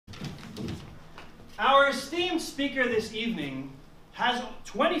Our esteemed speaker this evening has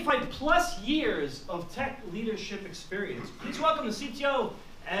 25 plus years of tech leadership experience. Please welcome the CTO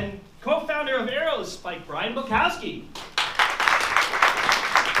and co-founder of Aerospike, Brian Bulkowski. Thanks,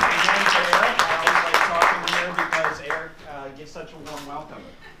 Eric. I always like talking here because Eric gives such a warm welcome.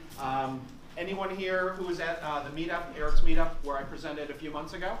 Anyone here who was at the meetup, Eric's meetup, where I presented a few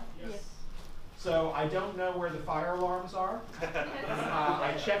months ago? Yes. So I don't know where the fire alarms are.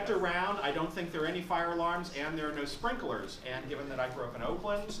 I checked around. I don't think there are any fire alarms, and there are no sprinklers. And given that I grew up in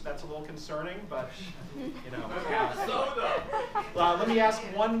Oakland, that's a little concerning. But you know, let me ask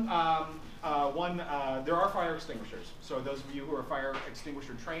one. There are fire extinguishers. So those of you who are fire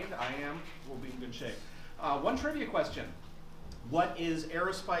extinguisher trained, I am. We'll be in good shape. One trivia question: what is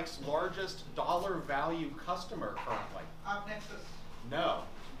Aerospike's largest dollar value customer currently? Nexus. No.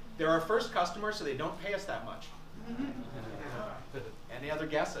 They're our first customer, so they don't pay us that much. Any other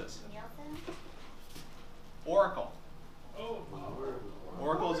guesses? Nielsen? Oracle. Oh.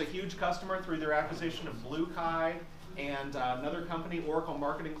 Oracle is a huge customer through their acquisition of Bulkowski, and another company, Oracle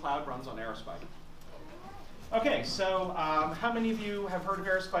Marketing Cloud, runs on Aerospike. Okay, so how many of you have heard of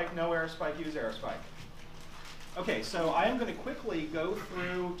Aerospike, know Aerospike, use Aerospike? Okay, so I am going to quickly go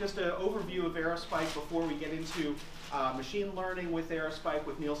through just an overview of Aerospike before we get into machine learning with Aerospike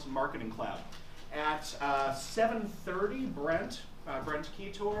with Nielsen Marketing Cloud. At 7:30, Brent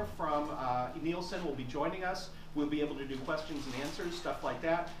Keator from Nielsen will be joining us. We'll be able to do questions and answers, stuff like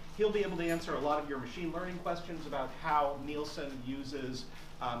that. He'll be able to answer a lot of your machine learning questions about how Nielsen uses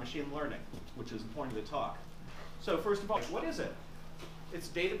machine learning, which is the point of the talk. So first of all, what is it? It's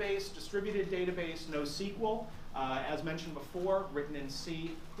database, distributed database, NoSQL. As mentioned before, written in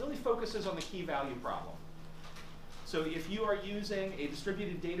C, really focuses on the key value problem. So if you are using a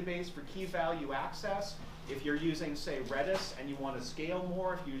distributed database for key value access, if you're using, say, Redis and you want to scale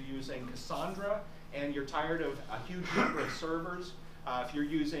more, if you're using Cassandra and you're tired of a huge number of servers, if you're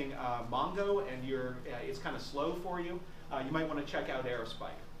using Mongo and it's kind of slow for you, you might want to check out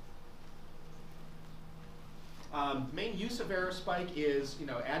Aerospike. The main use of Aerospike is,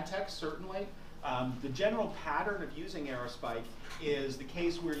 ad tech, certainly. The general pattern of using Aerospike is the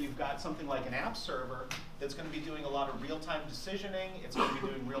case where you've got something like an app server that's going to be doing a lot of real-time decisioning. It's going to be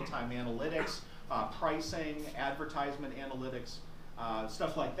doing real-time analytics, pricing, advertisement analytics,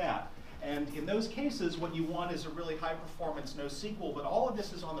 stuff like that. And in those cases, what you want is a really high-performance NoSQL, but all of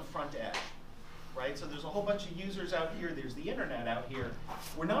this is on the front edge. Right? So there's a whole bunch of users out here, there's the internet out here.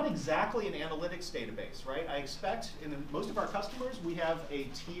 We're not exactly an analytics database, right? I expect in most of our customers, we have a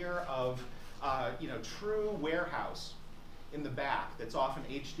tier of true warehouse in the back that's often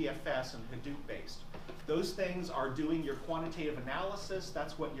HDFS and Hadoop based. Those things are doing your quantitative analysis,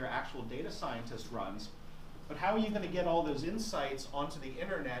 that's what your actual data scientist runs. But how are you going to get all those insights onto the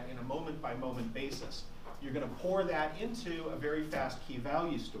internet in a moment-by-moment basis? You're going to pour that into a very fast key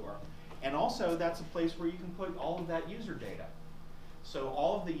value store. And also, that's a place where you can put all of that user data. So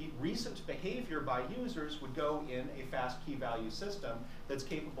all of the recent behavior by users would go in a fast key value system that's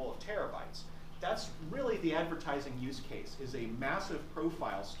capable of terabytes. That's really the advertising use case, is a massive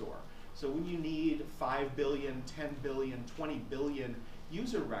profile store. So when you need 5 billion, 10 billion, 20 billion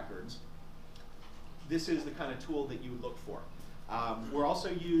user records, this is the kind of tool that you would look for. We're also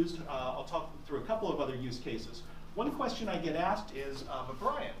used, I'll talk through a couple of other use cases. One question I get asked is, but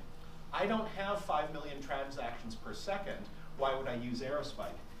Brian, I don't have 5 million transactions per second. Why would I use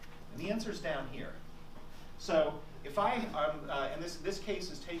Aerospike? And the answer's down here. So if I, and this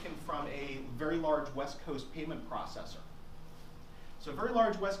case is taken from a very large West Coast payment processor. So a very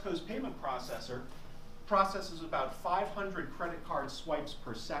large West Coast payment processor processes about 500 credit card swipes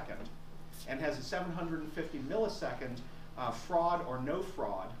per second and has a 750 millisecond fraud or no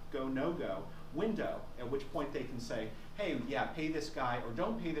fraud, go, no go, window, at which point they can say, hey, yeah, pay this guy, or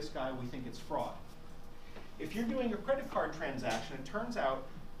don't pay this guy, we think it's fraud. If you're doing a credit card transaction, it turns out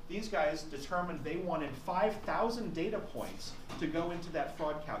these guys determined they wanted 5,000 data points to go into that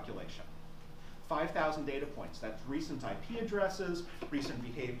fraud calculation. 5,000 data points. That's recent IP addresses, recent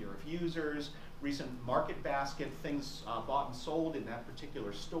behavior of users, recent market basket, things bought and sold in that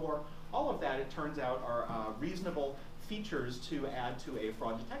particular store. All of that, it turns out, are reasonable features to add to a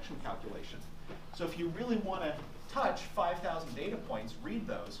fraud detection calculation. So if you really want to touch 5,000 data points, read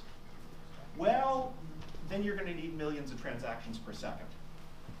those, well, then you're going to need millions of transactions per second.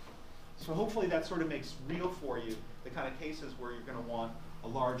 So hopefully that sort of makes real for you the kind of cases where you're going to want a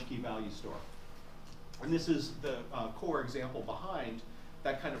large key value store. And this is the core example behind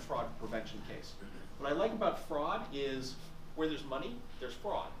that kind of fraud prevention case. What I like about fraud is where there's money, there's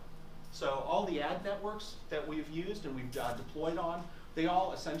fraud. So all the ad networks that we've used and we've deployed on they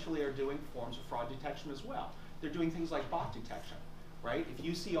all essentially are doing forms of fraud detection as well. They're doing things like bot detection, right? If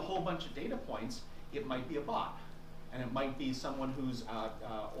you see a whole bunch of data points, it might be a bot. And it might be someone who's,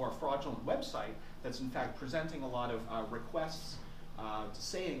 or a fraudulent website that's in fact presenting a lot of requests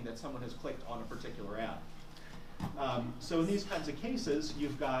saying that someone has clicked on a particular ad. So in these kinds of cases,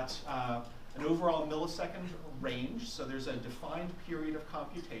 you've got an overall millisecond range, so there's a defined period of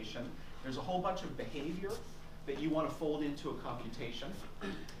computation. There's a whole bunch of behavior that you want to fold into a computation.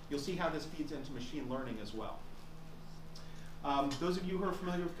 You'll see how this feeds into machine learning as well. Those of you who are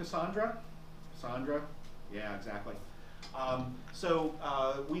familiar with Cassandra? Cassandra? Yeah, exactly.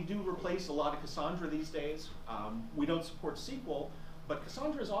 We do replace a lot of Cassandra these days. We don't support SQL, but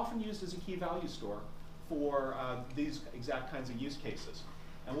Cassandra is often used as a key value store for these exact kinds of use cases.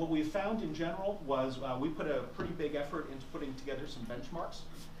 And what we found in general was we put a pretty big effort into putting together some benchmarks.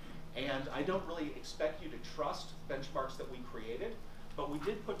 And I don't really expect you to trust benchmarks that we created, but we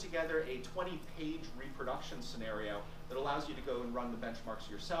did put together a 20-page reproduction scenario that allows you to go and run the benchmarks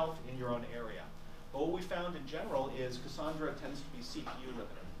yourself in your own area. But what we found in general is Cassandra tends to be CPU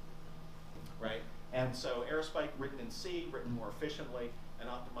limited, right? And so Aerospike, written in C, written more efficiently, and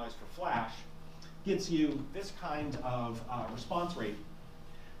optimized for Flash, gets you this kind of response rate.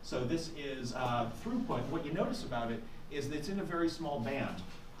 So this is throughput. What you notice about it is that it's in a very small band,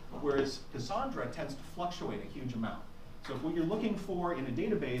 whereas Cassandra tends to fluctuate a huge amount. So if what you're looking for in a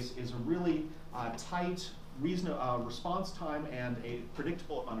database is a really tight response time and a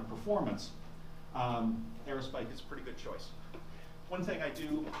predictable amount of performance, Aerospike is a pretty good choice. One thing I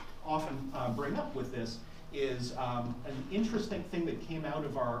do often bring up with this is an interesting thing that came out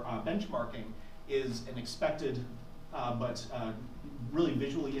of our benchmarking is an expected but really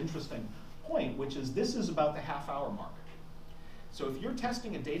visually interesting point, which is this is about the half-hour mark. So if you're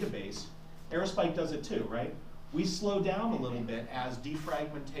testing a database, Aerospike does it too, right? We slow down a little bit as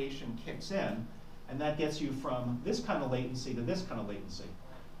defragmentation kicks in, and that gets you from this kind of latency to this kind of latency.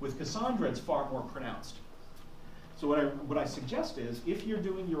 With Cassandra, it's far more pronounced. So what I suggest is, if you're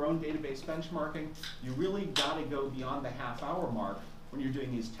doing your own database benchmarking, you really got to go beyond the half-hour mark when you're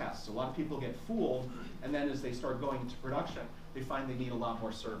doing these tests. A lot of people get fooled, and then as they start going into production, they find they need a lot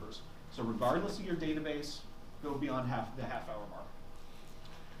more servers. So regardless of your database, go beyond the half-hour mark.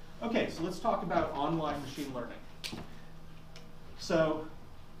 Okay, so let's talk about online machine learning. So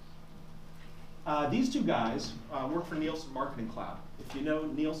these two guys work for Nielsen Marketing Cloud. If you know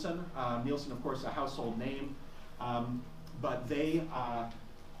Nielsen, Nielsen, of course, a household name, but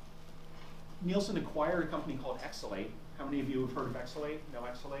Nielsen acquired a company called Exalate. How many of you have heard of Exalate? Know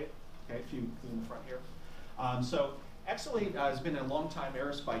Exalate? Okay, a few in the front here. So Exalate has been a long-time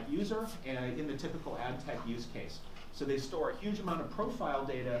Aerospike user in the typical ad tech use case. So they store a huge amount of profile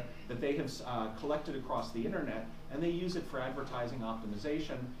data that they have collected across the internet, and they use it for advertising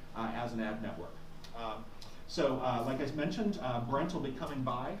optimization as an ad network. Like I mentioned, Brent will be coming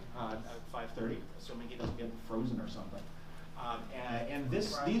by at 5:30, assuming he doesn't get frozen or something.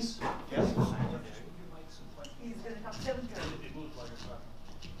 These, yes? He's going to come 7:30.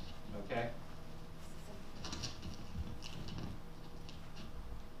 Okay.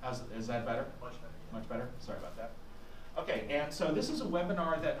 Is that better? Much better. Much better? Sorry about that. Okay, and so this is a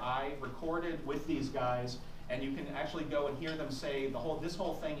webinar that I recorded with these guys, and you can actually go and hear them say this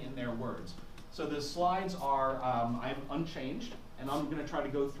whole thing in their words. So the slides are I'm unchanged, and I'm going to try to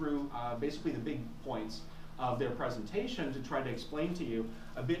go through basically the big points of their presentation to try to explain to you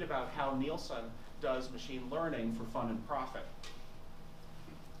a bit about how Nielsen does machine learning for fun and profit.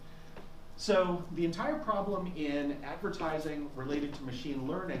 So the entire problem in advertising related to machine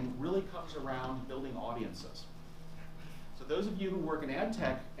learning really comes around building audiences. So those of you who work in ad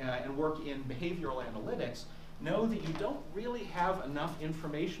tech and work in behavioral analytics know that you don't really have enough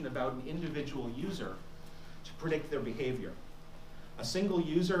information about an individual user to predict their behavior. A single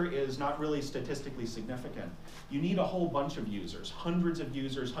user is not really statistically significant. You need a whole bunch of users, hundreds of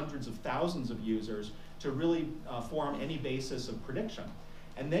users, hundreds of thousands of users to really form any basis of prediction.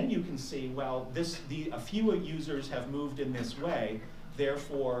 And then you can see, well, a few users have moved in this way,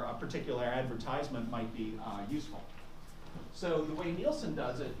 therefore a particular advertisement might be useful. So the way Nielsen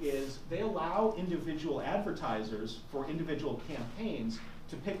does it is they allow individual advertisers for individual campaigns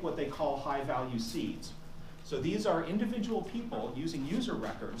to pick what they call high-value seeds. So these are individual people using user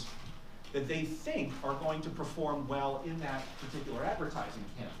records that they think are going to perform well in that particular advertising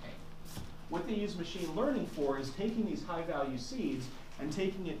campaign. What they use machine learning for is taking these high-value seeds and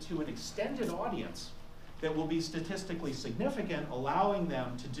taking it to an extended audience that will be statistically significant, allowing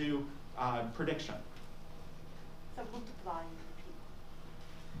them to do prediction. So multiplying the people.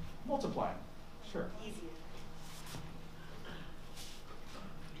 Multiplying, sure. Easier.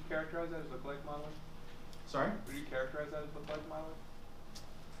 characterize that as lookalike modeling? Sorry? Would you characterize that as lookalike modeling?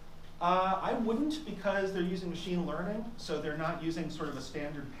 I wouldn't, because they're using machine learning, so they're not using sort of a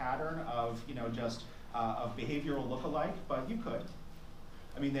standard pattern of, just of behavioral lookalike, but you could.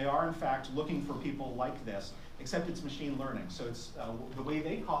 I mean, they are in fact looking for people like this, except it's machine learning. So it's the way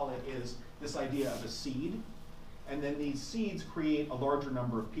they call it is this idea of a seed, and then these seeds create a larger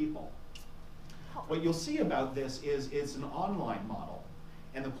number of people. What you'll see about this is it's an online model,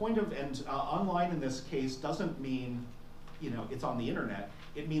 and the point of online in this case doesn't mean it's on the internet.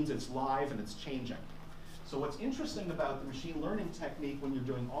 It means it's live and it's changing. So what's interesting about the machine learning technique when you're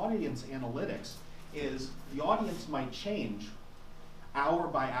doing audience analytics is the audience might change hour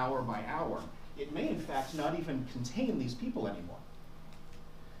by hour by hour. It may in fact not even contain these people anymore.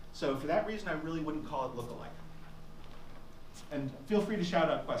 So for that reason, I really wouldn't call it lookalike. And feel free to shout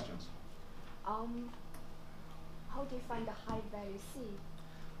out questions. How do you find the high value seed?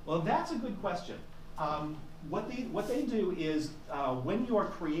 Well, that's a good question. What they do is when you are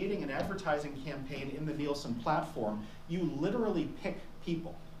creating an advertising campaign in the Nielsen platform, you literally pick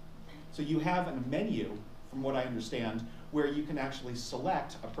people. So you have a menu, from what I understand, where you can actually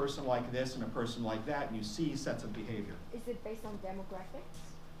select a person like this and a person like that, and you see sets of behavior. Is it based on demographics?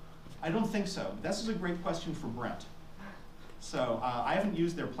 I don't think so. This is a great question for Brent. So I haven't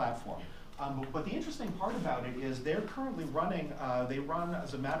used their platform. But the interesting part about it is they're currently running, they run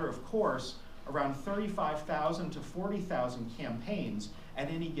as a matter of course, around 35,000 to 40,000 campaigns at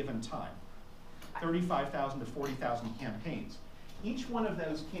any given time. 35,000 to 40,000 campaigns. Each one of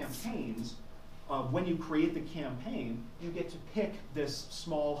those campaigns, when you create the campaign, you get to pick this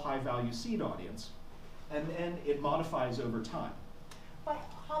small high-value seed audience, and then it modifies over time. But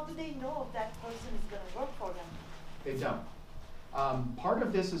how do they know if that person is going to work for them? They don't. Part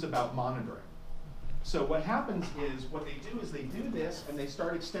of this is about monitoring. So what happens is, what they do is they do this and they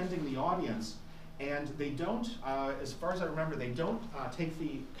start extending the audience, and they don't, as far as I remember, they don't take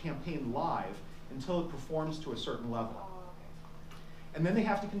the campaign live until it performs to a certain level. Oh, okay. And then they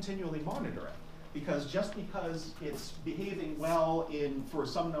have to continually monitor it, because just because it's behaving well for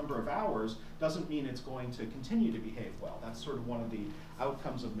some number of hours doesn't mean it's going to continue to behave well. That's sort of one of the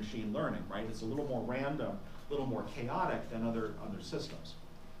outcomes of machine learning, right? It's a little more random, a little more chaotic than other systems.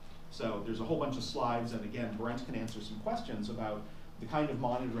 So there's a whole bunch of slides, and again, Brent can answer some questions about the kind of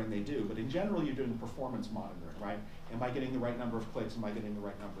monitoring they do, but in general, you're doing performance monitoring, right? Am I getting the right number of clicks? Am I getting the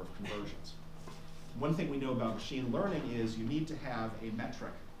right number of conversions? One thing we know about machine learning is you need to have a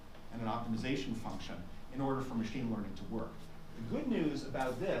metric and an optimization function in order for machine learning to work. The good news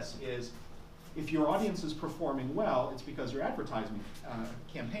about this is if your audience is performing well, it's because your advertising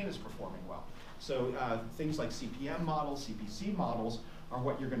campaign is performing well. So things like CPM models, CPC models are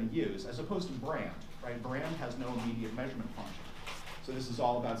what you're going to use, as opposed to brand, right? Brand has no immediate measurement function. So this is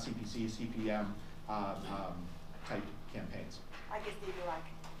all about CPC, CPM type campaigns. I guess they do like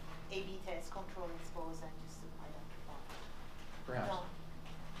A/B test, control, expose, and just identify. Perhaps. No.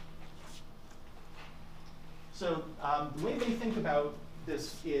 So the way they think about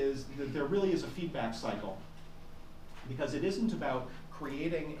this is that there really is a feedback cycle, because it isn't about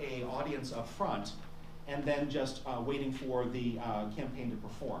creating an audience up front and then just waiting for the campaign to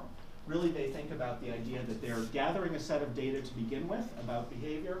perform. Really, they think about the idea that they're gathering a set of data to begin with about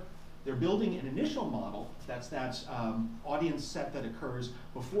behavior. They're building an initial model, that's that audience set that occurs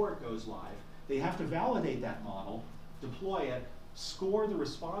before it goes live. They have to validate that model, deploy it, score the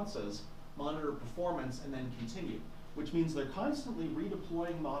responses, monitor performance, and then continue, which means they're constantly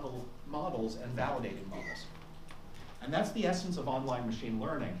redeploying models and validating models. And that's the essence of online machine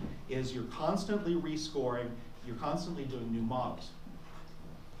learning, is you're constantly rescoring, you're constantly doing new models.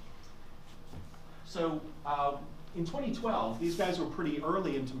 So in 2012, these guys were pretty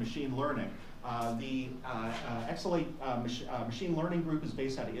early into machine learning. The Excellent Machine Learning Group is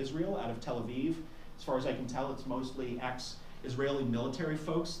based out of Israel, out of Tel Aviv. As far as I can tell, it's mostly ex-Israeli military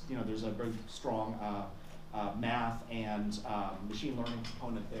folks. You know, there's a very strong math and machine learning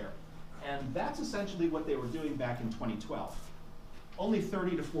component there. And that's essentially what they were doing back in 2012. Only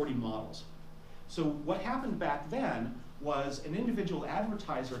 30 to 40 models. So what happened back then was an individual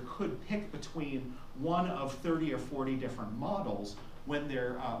advertiser could pick between one of 30 or 40 different models when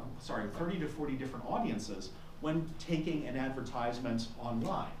they're, 30 to 40 different audiences when taking an advertisement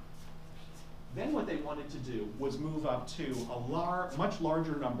online. Then what they wanted to do was move up to a much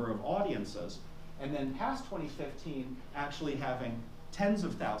larger number of audiences, and then past 2015 actually having tens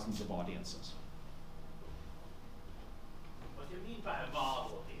of thousands of audiences. What do you mean by a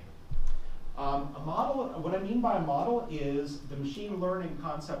model here? A model, what I mean by a model is the machine learning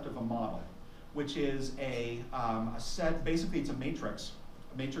concept of a model, which is a set, basically it's a matrix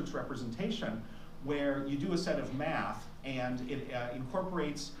matrix representation where you do a set of math and it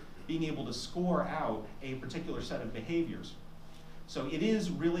incorporates being able to score out a particular set of behaviors. So it is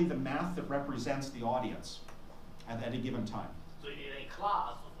really the math that represents the audience at a given time. So in a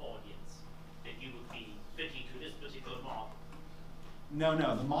class of audience, then you would be fitting to this particular model.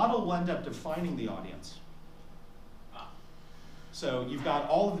 No, the model will end up defining the audience. So you've got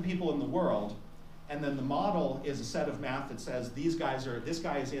all of the people in the world, and then the model is a set of math that says this guy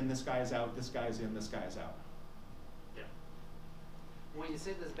is in, this guy is out, this guy is in, this guy is out. Yeah. When you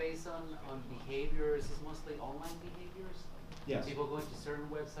say this based on behaviors, it's mostly online behaviors? Like Yes. people going to certain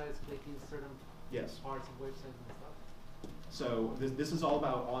websites, clicking certain Yes. parts of websites and stuff? So this is all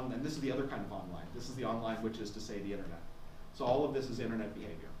about and this is the other kind of online. This is the online, which is to say the internet. So all of this is internet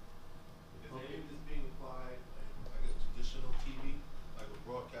behavior. Is any of this being applied, like, I guess, traditional TV, like with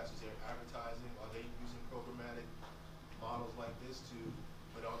broadcasters here, advertising? Are they using programmatic models like this to,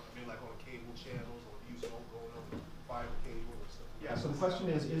 but I mean, like on cable channels, or using going over fiber cable or stuff? Yeah. So the question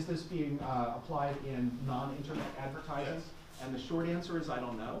is this being applied in non-internet advertising? Yes. And the short answer is I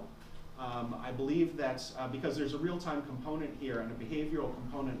don't know. I believe that's because there's a real-time component here and a behavioral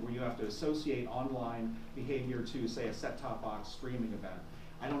component where you have to associate online behavior to, say, a set-top box streaming event.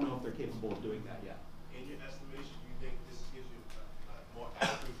 I don't know if they're capable of doing that yet. In your estimation, do you think this gives you a more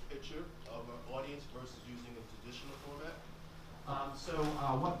accurate picture of an audience versus using a traditional format?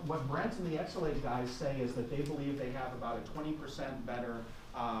 What Brent and the Exalate guys say is that they believe they have about a 20% better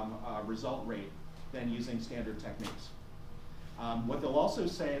result rate than using standard techniques. What they'll also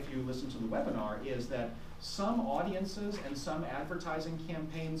say, if you listen to the webinar, is that some audiences and some advertising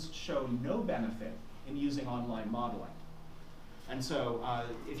campaigns show no benefit in using online modeling. And so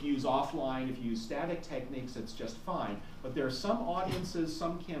if you use offline, if you use static techniques, it's just fine. But there are some audiences,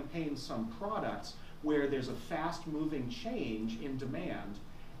 some campaigns, some products where there's a fast-moving change in demand,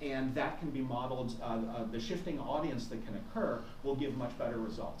 and that can be modeled, the shifting audience that can occur will give much better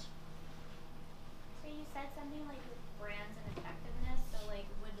results. So you said something like with brands and effectiveness, so like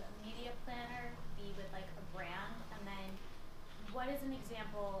would a media planner be with like a brand, and then what is an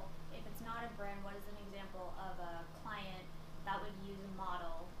example, if it's not a brand, what is an example of a client that would use a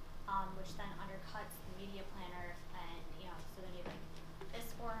model, which then undercuts the media planner, and so then you have like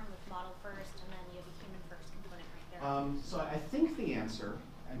this form with model first, and then you have a human first component right there. So I think the answer,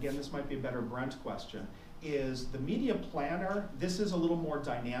 again, this might be a better Brent question, is the media planner. This is a little more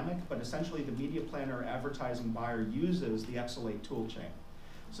dynamic, but essentially the media planner advertising buyer uses the Exalate toolchain.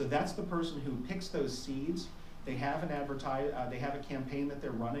 So that's the person who picks those seeds. They have they have a campaign that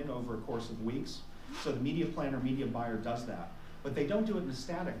they're running over a course of weeks. So the media planner, media buyer does that. But they don't do it in a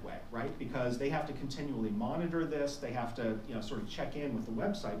static way, right? Because they have to continually monitor this. They have to sort of check in with the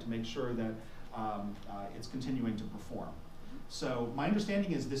website to make sure that it's continuing to perform. So my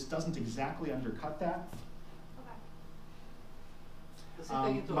understanding is this doesn't exactly undercut that.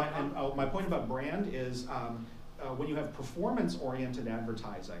 My point about brand is when you have performance-oriented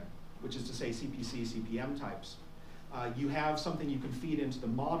advertising, which is to say CPC, CPM types, you have something you can feed into the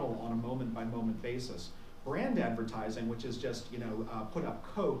model on a moment-by-moment basis. Brand advertising, which is just put up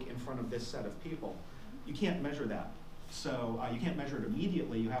Coke in front of this set of people, you can't measure that. So you can't measure it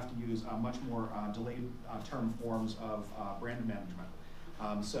immediately. You have to use much more delayed term forms of brand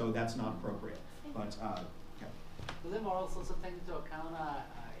management. So that's not appropriate. But do the models also take into account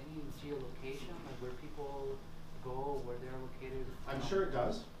any geolocation, like where people go, where they're located? I'm sure it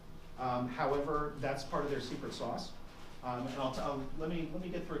does. However, that's part of their secret sauce. And let me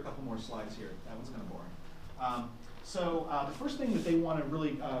get through a couple more slides here. That one's kind of boring. So the first thing that they want to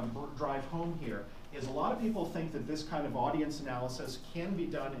really drive home here is a lot of people think that this kind of audience analysis can be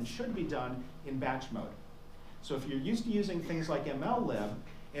done and should be done in batch mode. So if you're used to using things like MLlib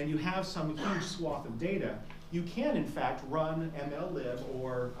and you have some huge swath of data, you can in fact run MLlib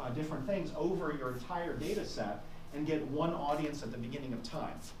or different things over your entire data set and get one audience at the beginning of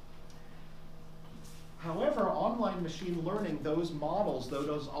time. However, online machine learning, those models, though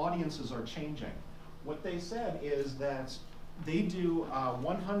those audiences are changing. What they said is that they do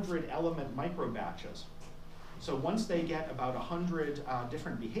 100 element micro batches. So once they get about 100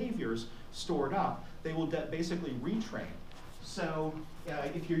 different behaviors stored up, they will basically retrain. So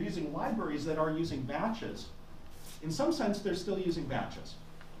if you're using libraries that are using batches, in some sense they're still using batches,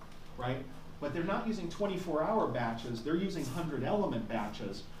 right? But they're not using 24-hour batches, they're using 100 element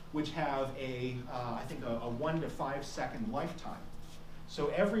batches, which have I think a 1 to 5 second lifetime. So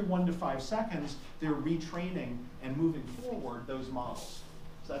every 1 to 5 seconds, they're retraining and moving forward those models.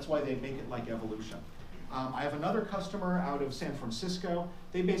 So that's why they make it like evolution. I have another customer out of San Francisco.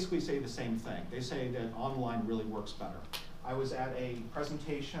 They basically say the same thing. They say that online really works better. I was at a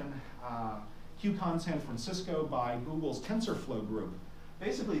presentation, QCon San Francisco, by Google's TensorFlow group.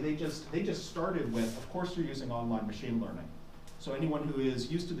 Basically, they just started with, of course, they're using online machine learning. So anyone who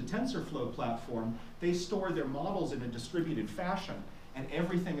is used to the TensorFlow platform, they store their models in a distributed fashion, and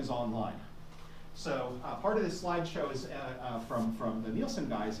everything is online. So part of this slideshow is from the Nielsen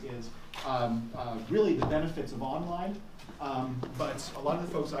guys is really the benefits of online. But a lot of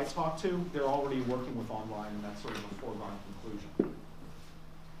the folks I talk to, they're already working with online, and that's sort of a foregone conclusion.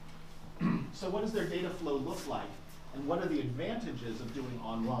 So what does their data flow look like? And what are the advantages of doing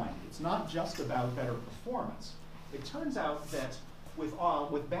online? It's not just about better performance. It turns out that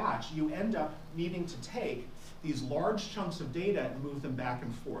with batch, you end up needing to take these large chunks of data and move them back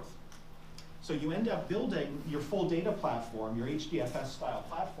and forth. So you end up building your full data platform, your HDFS style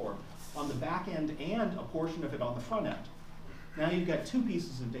platform, on the back end and a portion of it on the front end. Now you've got two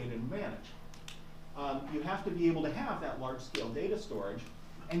pieces of data to manage. You have to be able to have that large scale data storage,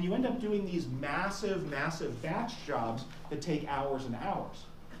 and you end up doing these massive, massive batch jobs that take hours and hours.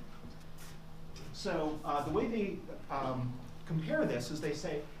 So the way they compare this is they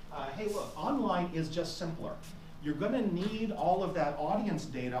say, hey look, online is just simpler. You're going to need all of that audience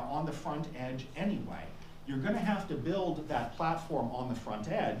data on the front edge anyway. You're going to have to build that platform on the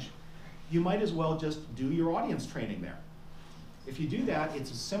front edge. You might as well just do your audience training there. If you do that, it's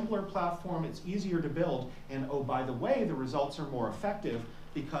a simpler platform, it's easier to build, and oh, by the way, the results are more effective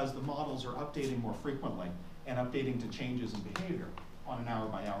because the models are updating more frequently and updating to changes in behavior on an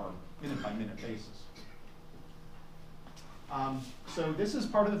hour-by-hour, minute-by-minute basis. So this is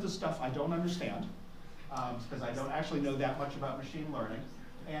part of the stuff I don't understand, because I don't actually know that much about machine learning.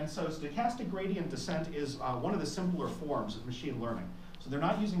 And so stochastic gradient descent is one of the simpler forms of machine learning. So they're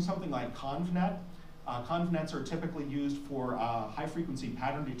not using something like ConvNet. ConvNets are typically used for high-frequency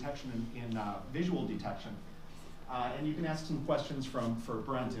pattern detection in visual detection. And you can ask some questions for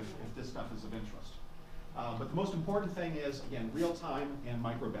Brent if this stuff is of interest. But the most important thing is, again, real-time and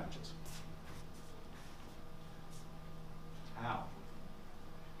micro-batches. Ow.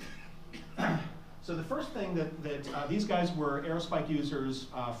 So the first thing that these guys were Aerospike users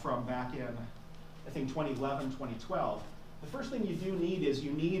from back in, I think, 2011, 2012. The first thing you do need is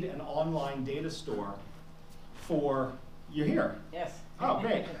you need an online data store for, you're here? Yes. Oh,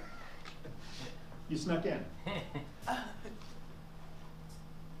 great. You snuck in.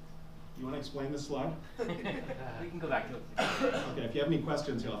 You want to explain this slide? We can go back to it. Okay, if you have any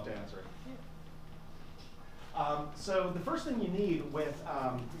questions, you'll have to answer it. So the first thing you need with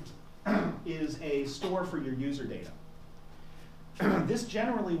is a store for your user data. This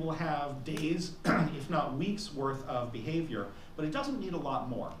generally will have days, if not weeks, worth of behavior, but it doesn't need a lot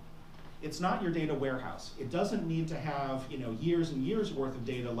more. It's not your data warehouse. It doesn't need to have years and years worth of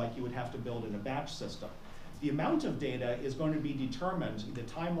data like you would have to build in a batch system. The amount of data is going to be determined, the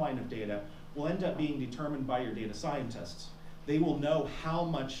timeline of data will end up being determined by your data scientists. They will know how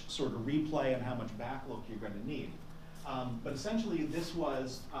much sort of replay and how much backlook you're going to need. But essentially this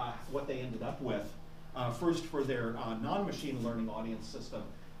was what they ended up with. First for their non-machine learning audience system,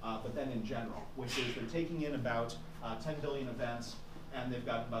 but then in general, which is they're taking in about 10 billion events, and they've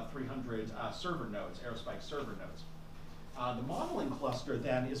got about 300 server nodes, Aerospike server nodes. The modeling cluster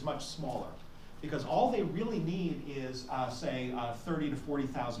then is much smaller, because all they really need is, say, 30 to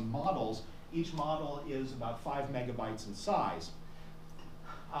 40,000 models. Each model is about 5 megabytes in size.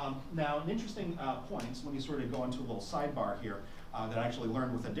 Now, an interesting point, when you sort of go into a little sidebar here, that I actually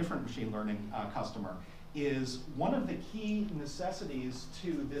learned with a different machine learning customer, is one of the key necessities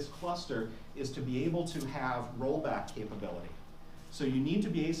to this cluster is to be able to have rollback capability. So you need to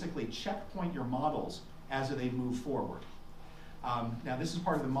basically checkpoint your models as they move forward. Now this is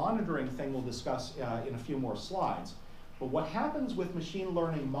part of the monitoring thing we'll discuss in a few more slides. But what happens with machine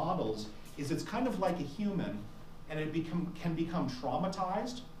learning models is it's kind of like a human, and it can become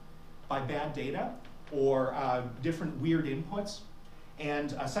traumatized by bad data or different weird inputs,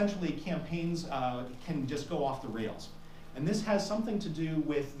 and essentially campaigns can just go off the rails. And this has something to do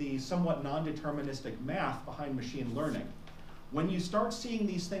with the somewhat non-deterministic math behind machine learning. When you start seeing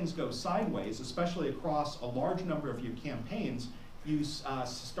these things go sideways, especially across a large number of your campaigns, you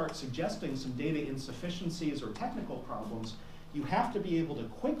start suggesting some data insufficiencies or technical problems. You have to be able to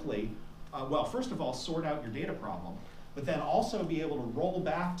quickly, well, first of all, sort out your data problem, but then also be able to roll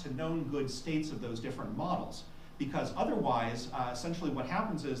back to known good states of those different models. Because otherwise, essentially what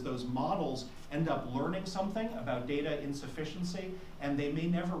happens is those models end up learning something about data insufficiency, and they may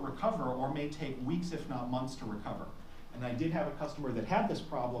never recover or may take weeks, if not months, to recover. And I did have a customer that had this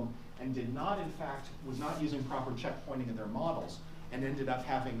problem and did not, in fact, was not using proper checkpointing in their models and ended up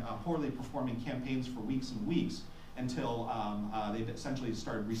having poorly performing campaigns for weeks and weeks. until they've essentially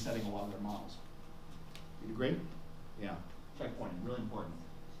started resetting a lot of their models. You agree? Yeah, checkpointing, really important.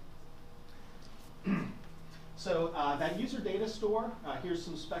 So that user data store, here's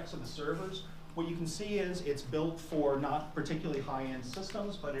some specs of the servers. What you can see is it's built for not particularly high-end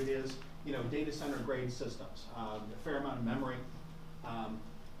systems, but it is data center grade systems. A fair amount of memory.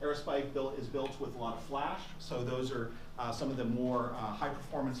 Aerospike is built with a lot of flash, so those are some of the more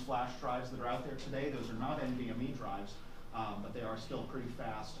high-performance flash drives that are out there today. Those are not NVMe drives, but they are still pretty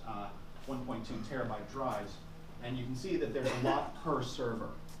fast 1.2 terabyte drives. And you can see that there's a lot per server.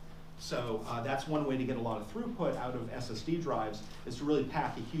 So that's one way to get a lot of throughput out of SSD drives, is to really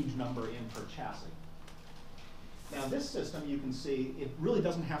pack a huge number in per chassis. Now this system, you can see, it really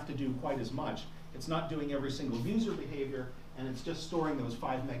doesn't have to do quite as much. It's not doing every single user behavior, and it's just storing those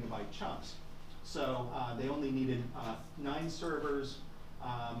 5 megabyte chunks. So they only needed 9 servers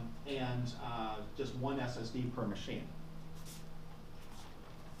and just 1 SSD per machine.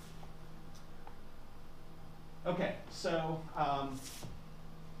 Okay, so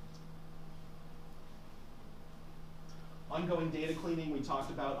ongoing data cleaning, we talked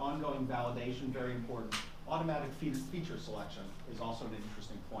about. Ongoing validation, very important. Automatic feature selection is also an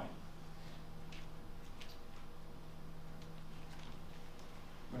interesting point.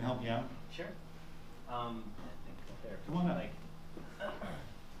 I'm going to help you out. Sure. Come on up.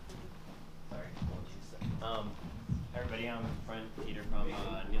 Sorry. Everybody, I'm Brent, Keator from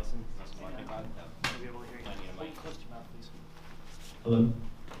Nielsen Marketing Cloud. Will you be able to hear you? I need a mic. Close to your mouth, please. Hello.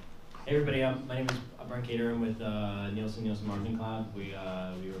 Hey everybody, my name is Brent Keator. I'm with Nielsen Marketing Cloud.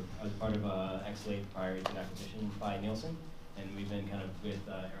 I was part of X-Late prior to the acquisition by Nielsen, and we've been kind of with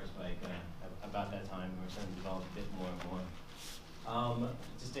Aerospike about that time. We're starting to develop a bit more and more.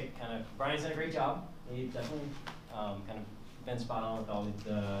 Just to kind of, Brian's done a great job. He definitely kind of been spot on with all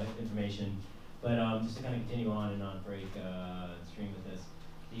the information. But just to kind of continue on and not break stream with this,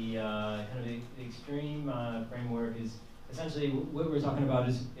 the kind of the extreme framework is essentially what we're talking about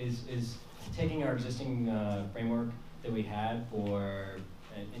is taking our existing framework that we had for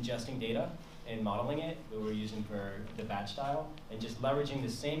ingesting data and modeling it, that we're using for the batch style, and just leveraging the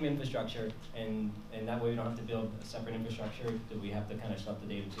same infrastructure, and that way we don't have to build a separate infrastructure that we have to kind of slip the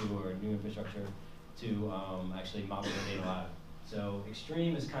data to, or a new infrastructure to actually model the data out. So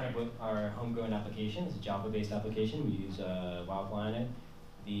Extreme is kind of what our homegrown application. It's a Java-based application. We use Wildfly on it.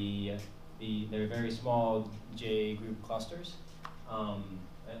 They're very small J group clusters.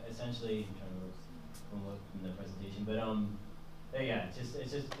 Essentially, I'm trying to look from the presentation, but yeah,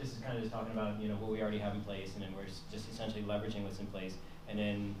 this is kind of just talking about what we already have in place, and then we're just essentially leveraging what's in place, and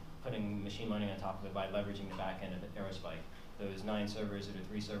then putting machine learning on top of it by leveraging the back end of Aerospike. Those 9 servers that are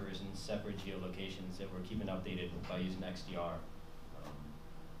 3 servers in separate geolocations that we're keeping updated by using XDR.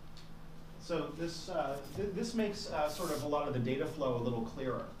 So this makes sort of a lot of the data flow a little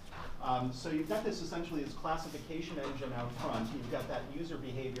clearer. So you've got this essentially this classification engine out front. You've got that user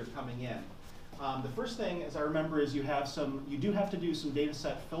behavior coming in. The first thing, as I remember, is you do have to do some data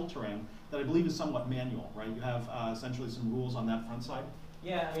set filtering that I believe is somewhat manual, right? You have essentially some rules on that front side.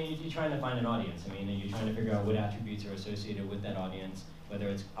 Yeah, I mean, you're trying to find an audience. I mean, you're trying to figure out what attributes are associated with that audience, whether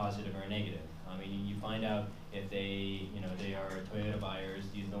it's positive or negative. I mean, you find out if they are Toyota buyers.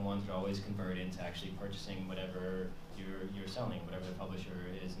 These are the ones that are always converted into actually purchasing whatever you're selling, whatever the publisher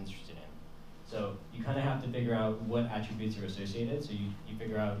is interested in. So you kind of have to figure out what attributes are associated. So you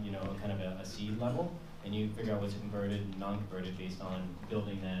figure out kind of a seed level, and you figure out what's converted and non-converted based on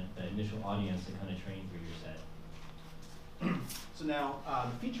building the initial audience to kind of train for your set. So now,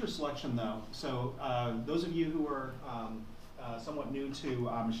 the feature selection though, so those of you who are somewhat new to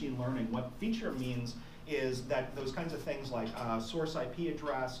machine learning, what feature means is that those kinds of things like source IP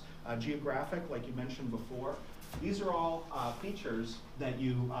address, geographic, like you mentioned before, these are all features that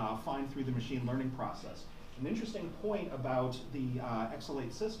you find through the machine learning process. An interesting point about the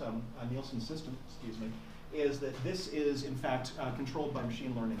X-Late system, Nielsen system, excuse me, is that this is in fact controlled by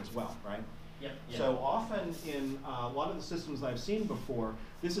machine learning as well, right? Yep. So often in a lot of the systems I've seen before,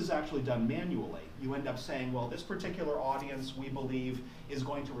 this is actually done manually. You end up saying, well, this particular audience we believe is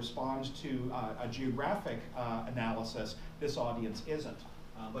going to respond to a geographic analysis. This audience isn't.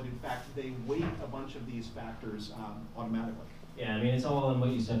 But in fact, they weight a bunch of these factors automatically. Yeah, I mean, it's all on what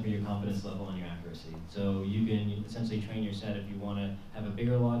you set for your confidence level and your accuracy. So you can essentially train your set if you want to have a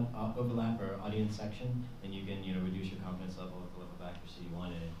bigger overlap or audience section, then you can reduce your confidence level with the level of accuracy you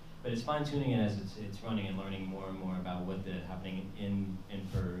wanted. But it's fine tuning it as it's running and learning more and more about what's happening in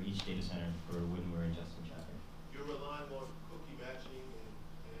for each data center for when we're ingesting traffic. You're relying on cookie matching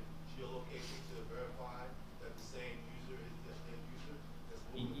and geolocation to verify that the same user is the end user that's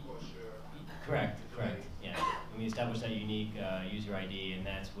moving across your. Correct. Yeah. And we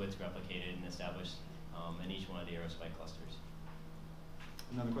until it's replicated and established in each one of the Aerospike clusters.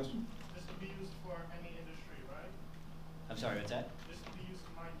 Another question? This can be used for any industry, right? I'm sorry, what's that? This can be used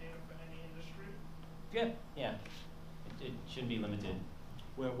to mine data for any industry? Yeah, yeah. It shouldn't be limited.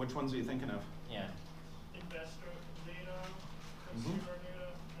 Well, which ones are you thinking of? Yeah. Investor data, consumer data,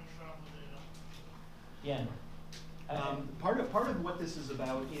 and travel data. Yeah. Part of what this is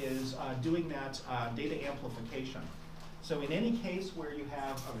about is doing that data amplification. So in any case where you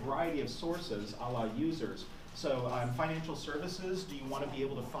have a variety of sources, a la users, so on financial services, do you want to be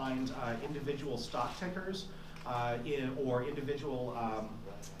able to find individual stock tickers or individual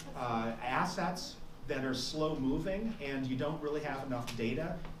assets that are slow moving and you don't really have enough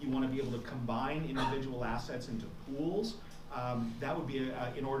data? You want to be able to combine individual assets into pools. That would be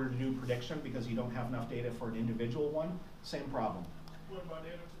in order to do prediction because you don't have enough data for an individual one. Same problem. What about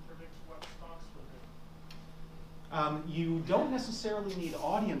data to predict what stocks will do? You don't necessarily need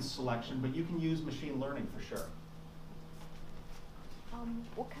audience selection, but you can use machine learning for sure.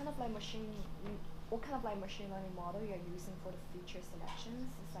 What kind of like machine learning model you are using for the feature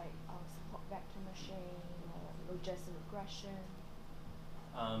selections? It's like support vector machine or logistic regression.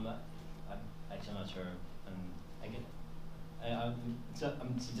 I'm not sure.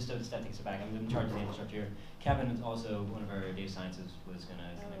 Just to step things back, I'm in charge of the infrastructure here. Kevin is also one of our data scientists was going to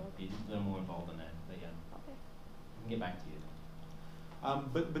be a little more involved in that. But yeah, okay. I can get back to you.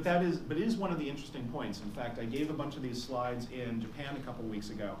 But it is one of the interesting points. In fact, I gave a bunch of these slides in Japan a couple of weeks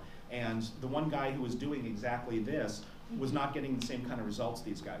ago, and the one guy who was doing exactly this was not getting the same kind of results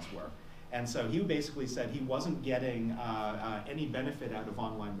these guys were. And so he basically said he wasn't getting any benefit out of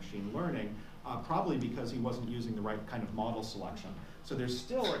online machine learning, probably because he wasn't using the right kind of model selection. So there's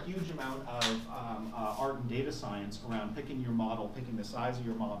still a huge amount of art and data science around picking your model, picking the size of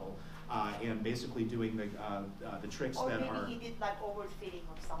your model, and basically doing the tricks or that maybe are. he did like overfitting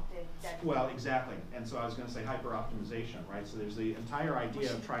or something. That Well, exactly. And so I was going to say hyper optimization, right? So there's the entire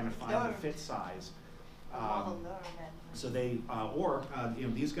idea of trying to find the fit size. model learn and So they,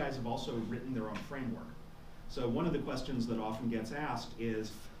 these guys have also written their own framework. So one of the questions that often gets asked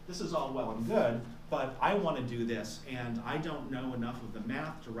is, this is all well and good, but I want to do this, and I don't know enough of the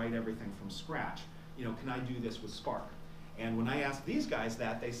math to write everything from scratch. Can I do this with Spark? And when I asked these guys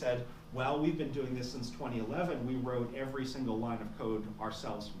that, they said, well, we've been doing this since 2011. We wrote every single line of code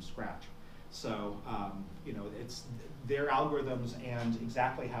ourselves from scratch. So, it's their algorithms and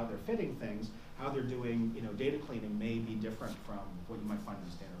exactly how they're fitting things, how they're doing, data cleaning may be different from what you might find in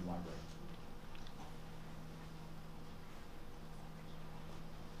a standard library.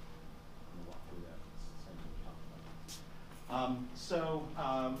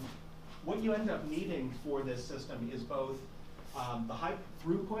 What you end up needing for this system is both the high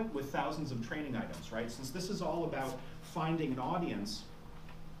throughput with thousands of training items, right? Since this is all about finding an audience,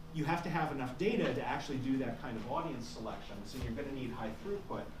 you have to have enough data to actually do that kind of audience selection, so you're going to need high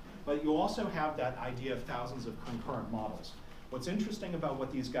throughput. But you also have that idea of thousands of concurrent models. What's interesting about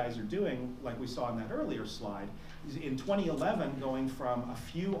what these guys are doing, like we saw in that earlier slide, is in 2011 going from a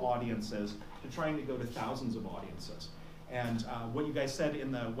few audiences to trying to go to thousands of audiences. And what you guys said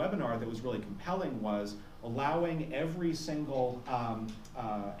in the webinar that was really compelling was allowing every single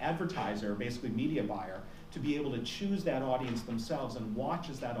advertiser, basically media buyer, to be able to choose that audience themselves and watch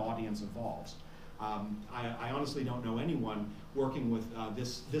as that audience evolves. I honestly don't know anyone working with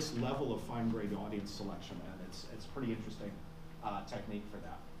this level of fine-grained audience selection, and it's pretty interesting technique for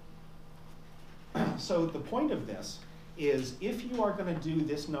that. So the point of this is if you are going to do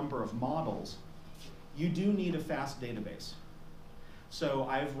this number of models, you do need a fast database. So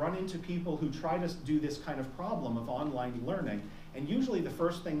I've run into people who try to do this kind of problem of online learning, and usually the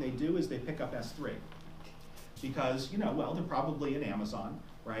first thing they do is they pick up S3. Because, well, they're probably in Amazon,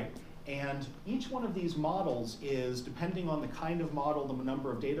 right? And each one of these models is, depending on the kind of model, the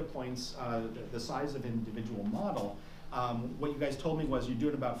number of data points, the size of individual model, what you guys told me was you're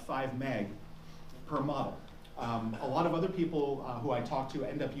doing about 5 meg per model. A lot of other people who I talk to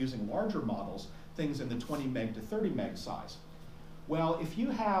end up using larger models, things in the 20 meg to 30 meg size. Well, if you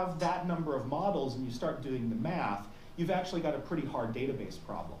have that number of models and you start doing the math, you've actually got a pretty hard database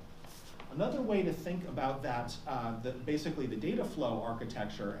problem. Another way to think about that, basically the data flow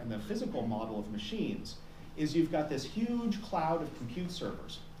architecture and the physical model of machines, is you've got this huge cloud of compute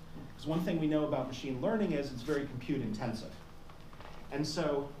servers. Because one thing we know about machine learning is it's very compute intensive. And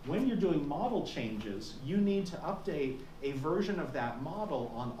so when you're doing model changes, you need to update a version of that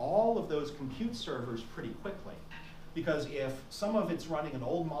model on all of those compute servers pretty quickly. Because if some of it's running an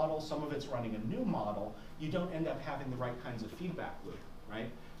old model, some of it's running a new model, you don't end up having the right kinds of feedback loop, right?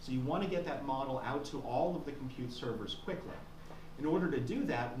 So you want to get that model out to all of the compute servers quickly. In order to do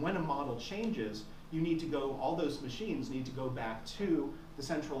that, when a model changes, you need to go, all those machines need to go back to the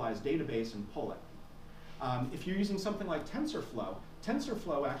centralized database and pull it. If you're using something like TensorFlow,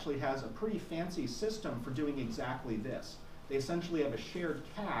 TensorFlow actually has a pretty fancy system for doing exactly this. They essentially have a shared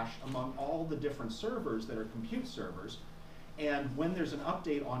cache among all the different servers that are compute servers, and when there's an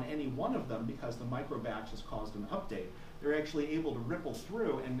update on any one of them, because the microbatch has caused an update, they're actually able to ripple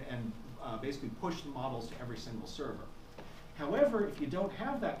through and basically push the models to every single server. However, if you don't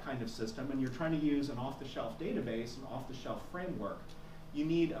have that kind of system and you're trying to use an off-the-shelf database, an off-the-shelf framework, you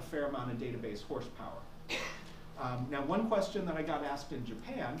need a fair amount of database horsepower. Now, one question that I got asked in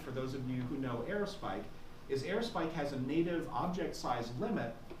Japan, for those of you who know Aerospike, is Aerospike has a native object size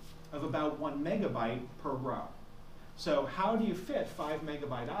limit of about 1 megabyte per row. So how do you fit 5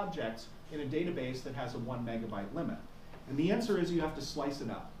 megabyte objects in a database that has a 1 megabyte limit? And the answer is you have to slice it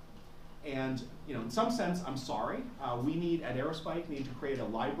up. And in some sense, I'm sorry. We need, at Aerospike, need to create a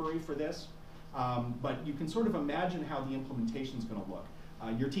library for this. But you can sort of imagine how the implementation is going to look.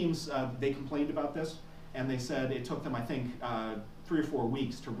 Your teams, they complained about this, and they said it took them, I think, 3 or 4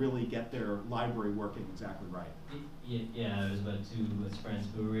 weeks to really get their library working exactly right. Yeah, it was about 2 sprints,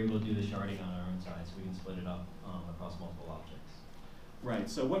 but we were able to do the sharding on our own side, so we can split it up across multiple objects. Right,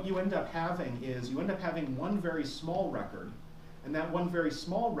 so what you end up having is you end up having one very small record, and that one very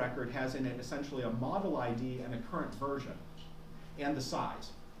small record has in it essentially a model ID and a current version, and the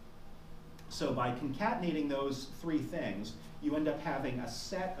size. So by concatenating those 3 things, you end up having a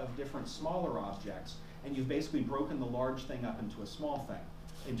set of different smaller objects, and you've basically broken the large thing up into a small thing,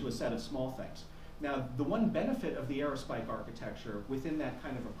 into a set of small things. Now, the one benefit of the Aerospike architecture within that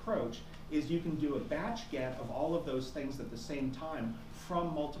kind of approach is you can do a batch get of all of those things at the same time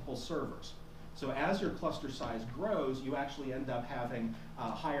from multiple servers. So as your cluster size grows, you actually end up having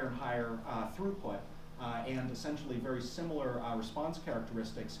higher and higher throughput and essentially very similar response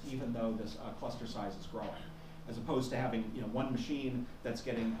characteristics, even though this cluster size is growing, as opposed to having one machine that's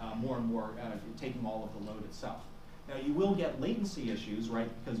getting more and more, taking all of the load itself. Now, you will get latency issues, right,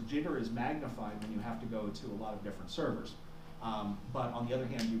 because jitter is magnified when you have to go to a lot of different servers. But on the other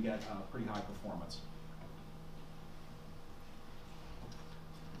hand, you get pretty high performance.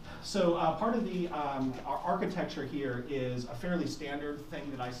 So part of the architecture here is a fairly standard thing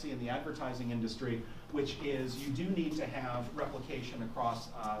that I see in the advertising industry, which is you do need to have replication across,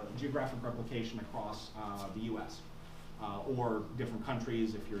 geographic replication across the US or different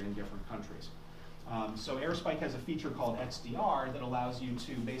countries if you're in different countries. So Aerospike has a feature called XDR that allows you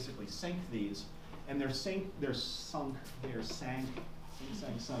to basically sync these, and they are synced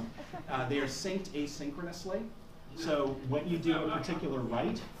asynchronously. So when you do a particular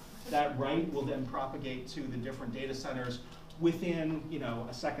write, that write will then propagate to the different data centers within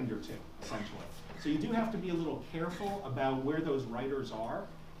a second or 2, essentially. So you do have to be a little careful about where those writers are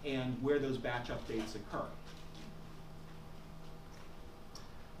and where those batch updates occur.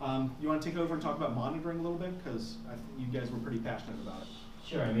 You want to take over and talk about monitoring a little bit? Because you guys were pretty passionate about it.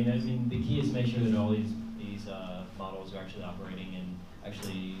 Sure. I mean, the key is to make sure that all these models are actually operating and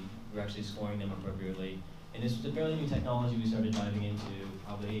we're actually scoring them appropriately. And this was a fairly new technology we started diving into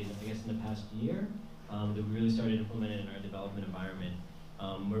probably, I guess, in the past year that we really started implementing in our development environment.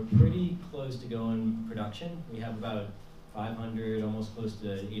 We're pretty close to going production. We have about 500, almost close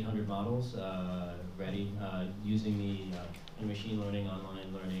to 800 models ready using the machine learning,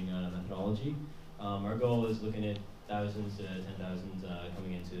 online learning methodology. Our goal is looking at thousands to 10,000s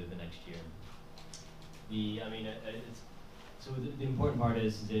coming into the next year. So the important part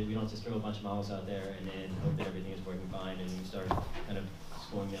is that we don't just throw a bunch of models out there and then hope that everything is working fine and we start kind of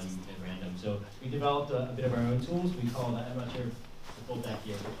scoring them at random. So we developed a bit of our own tools. We call that, I'm not sure the full deck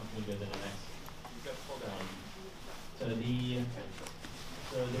here, but I'm going to go to the next. You've got the full deck. So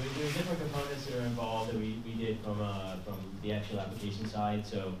there were different components that are involved that we did from the actual application side.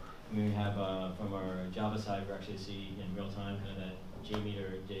 So we have from our Java side, we actually see in real time kind of that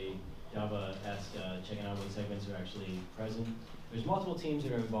JMeter, Java-esque checking out what segments are actually present. There's multiple teams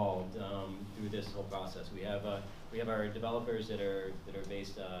that are involved through this whole process. We have our developers that are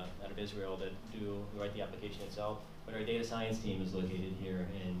based out of Israel that write the application itself, but our data science team is located here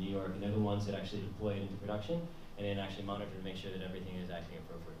in New York, and they're the ones that actually deploy it into production and then actually monitor to make sure that everything is acting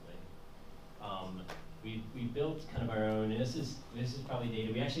appropriately. We built kind of our own, and this is probably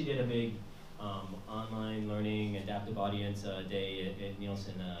data. We actually did a big online learning adaptive audience day at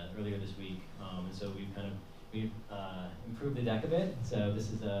Nielsen earlier this week, and so we've improved the deck a bit. So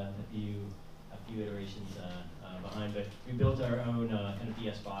this is a few iterations behind, but we built our own kind of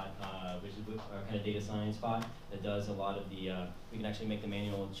DS bot, which is our kind of data science bot that does a lot of the. We can actually make the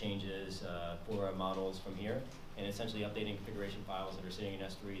manual changes for our models from here, and essentially updating configuration files that are sitting in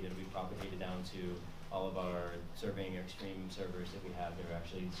S3 that will be propagated down to all of our surveying or extreme servers that we have that are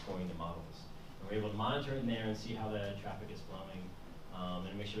actually scoring the models. And we're able to monitor it in there and see how the traffic is flowing,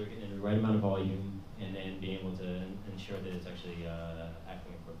 and make sure we're getting the right amount of volume, and then being able to ensure that it's actually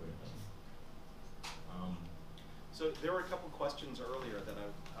acting appropriately. So there were a couple questions earlier that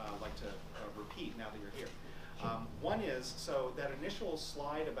I'd like to repeat now that you're here. One is, so that initial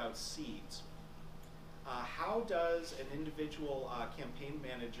slide about seeds, how does an individual campaign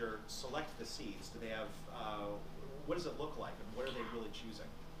manager select the seeds? Do they have, what does it look like, and what are they really choosing?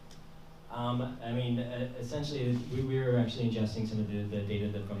 I mean, essentially, we were actually ingesting some of the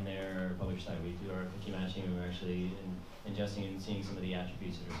data from their publisher side. We do our cookie matching, and we're actually ingesting and seeing some of the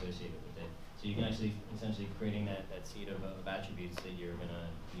attributes that are associated with it. So you can actually, essentially, creating that seed of attributes that you're going to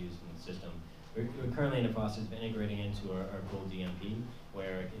use in the system. We're currently in the process of integrating into our full DMP,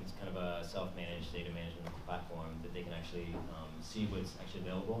 where it's kind of a self-managed data management platform that they can actually see what's actually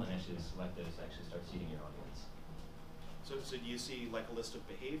available and actually select those to actually start seeding your audience. So do you see like a list of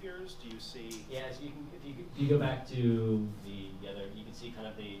behaviors? Do you see? Yeah, so you can, if you go back to the other, you can see kind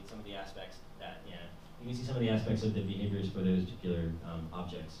of some of the aspects that, you can see some of the aspects of the behaviors for those particular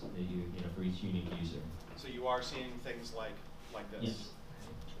objects that you know, for each unique user. So you are seeing things like this? Yes.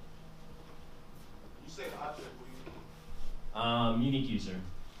 You say object, what do you mean? Unique user.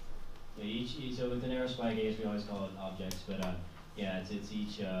 Yeah, so with an Aerospike, I guess we always call it objects, but yeah, it's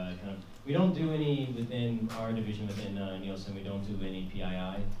each kind of, we don't do any within our division within Nielsen, we don't do any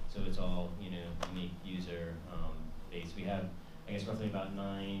PII, so it's all, unique user based. We have, I guess, roughly about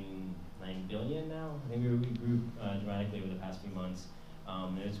 9 billion now. I think we grew dramatically over the past few months.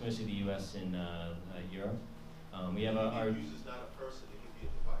 And it's mostly the US and Europe. We have our Unique user is not a person, it could be a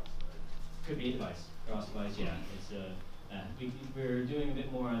device, right? Could be a device, cross device, yeah. It's we're doing a bit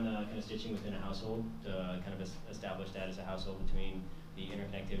more on kind of stitching within a household to kind of establish that as a household between the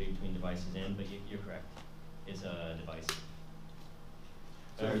interconnectivity between devices in, but you're correct. It's a device.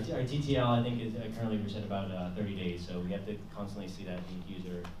 Our TTL, I think, is currently we're set about 30 days, so we have to constantly see that unique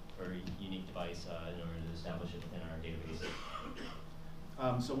user or unique device in order to establish it within our database.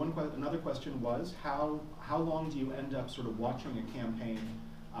 So another question was, how long do you end up sort of watching a campaign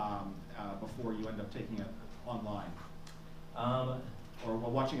before you end up taking it online? Or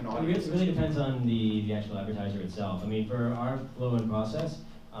watching an audience? It really depends on the actual advertiser itself. I mean, for our flow and process,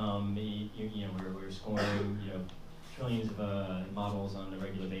 we're scoring trillions of models on a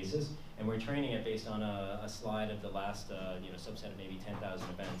regular basis, and we're training it based on a slide of the last subset of maybe 10,000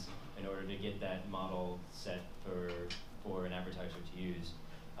 events in order to get that model set for an advertiser to use.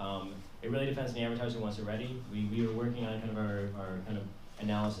 It really depends on the advertiser once they're ready. We were working on kind of our kind of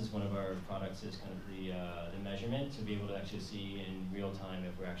analysis. One of our products is kind of the measurement to be able to actually see in real time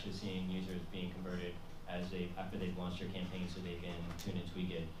if we're actually seeing users being converted after they've launched their campaign, so they can tune and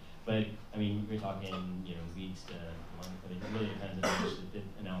tweak it. But I mean, we're talking weeks to a month, but it really depends on how much the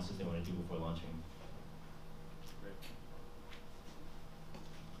analysis they want to do before launching.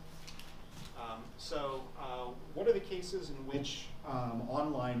 So what are the cases in which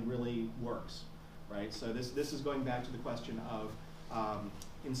online really works, right? So this is going back to the question of,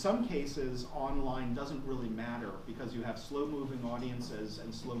 in some cases, online doesn't really matter because you have slow-moving audiences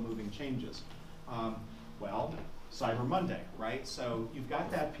and slow-moving changes. Well, Cyber Monday, right? So you've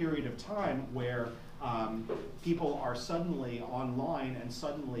got that period of time where people are suddenly online and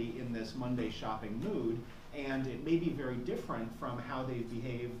suddenly in this Monday shopping mood, and it may be very different from how they've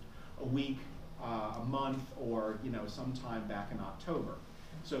behaved a week, a month, or sometime back in October.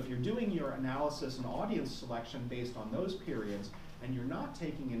 So if you're doing your analysis and audience selection based on those periods, and you're not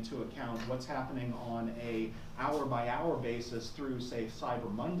taking into account what's happening on a hour-by-hour basis through, say,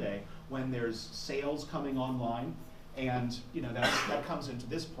 Cyber Monday, when there's sales coming online, and that comes into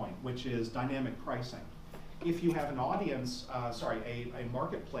this point, which is dynamic pricing. If you have an audience, a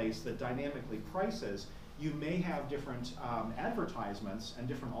marketplace that dynamically prices, you may have different advertisements and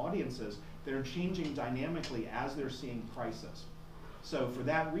different audiences that are changing dynamically as they're seeing prices. So for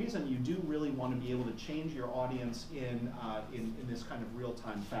that reason, you do really want to be able to change your audience in this kind of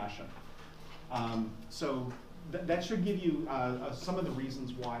real-time fashion. So that should give you some of the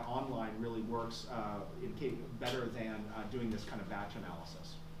reasons why online really works better than doing this kind of batch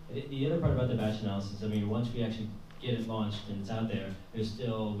analysis. The other part about the batch analysis, I mean, once we actually get it launched and it's out there,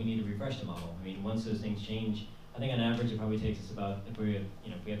 we need to refresh the model. I mean, once those things change, I think on average it probably takes us about, if we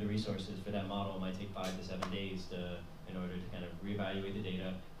have the resources for that model, it might take 5 to 7 days in order to kind of reevaluate the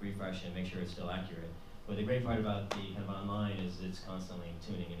data, refresh it, and make sure it's still accurate. But the great part about the kind of online is it's constantly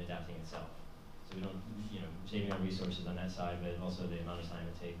tuning and adapting itself. So we don't, saving our resources on that side, but also the amount of time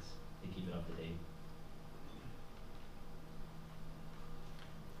it takes to keep it up to date.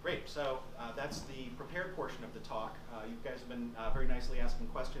 So that's the prepared portion of the talk. You guys have been very nicely asking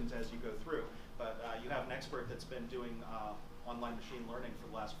questions as you go through, but you have an expert that's been doing online machine learning for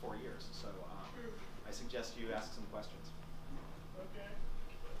the last 4 years. So I suggest you ask some questions. Okay.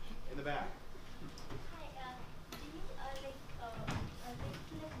 In the back. Hi, do you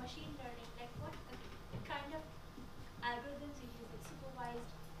like machine learning? Like what kind of algorithms you use, like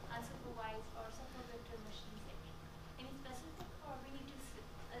supervised, unsupervised, or simple vector machines? Like any specific, or we need to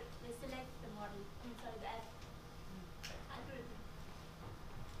select the model? I mean, sorry, the algorithm.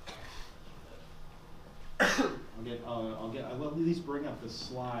 I'll at least bring up the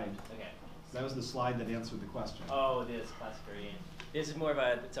slide. Okay. That was the slide that answered the question. Oh, this classic gradient. This is more of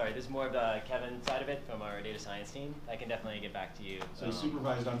a, sorry, this is more of the Kevin side of it from our data science team. I can definitely get back to you. So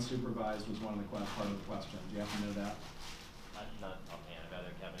supervised, unsupervised was one of the part of the question. Do you have to know that? Not offhand. I'd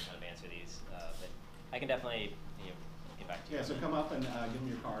rather Kevin kind of answer these, but I can definitely get back to you. Yeah. So come up and give him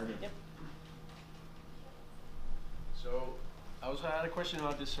your card. Yep. So I also had a question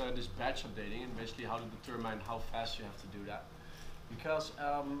about this this batch updating and basically how to determine how fast you have to do that. Because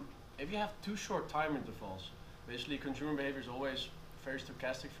if you have too short time intervals, basically consumer behavior is always very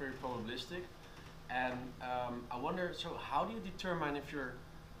stochastic, very probabilistic. And I wonder, so how do you determine if you're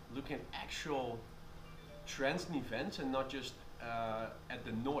looking at actual trends and events and not just at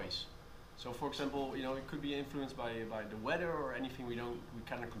the noise? So for example, it could be influenced by the weather or anything we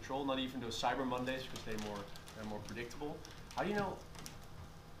cannot control, not even those Cyber Mondays because they're more predictable. How do you know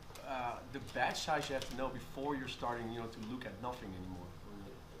the batch size you have to know before you're starting to look at nothing anymore?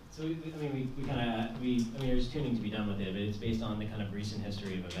 So there's tuning to be done with it, but it's based on the kind of recent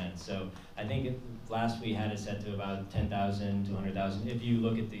history of events. So I think last we had it set to about 10,000 to 100,000. If you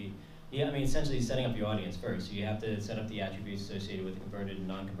look at essentially setting up your audience first. So you have to set up the attributes associated with the converted and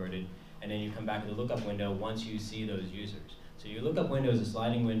non-converted, and then you come back to the lookup window once you see those users. So your lookup window is a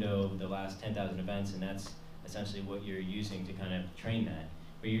sliding window of the last 10,000 events, and that's essentially what you're using to kind of train that.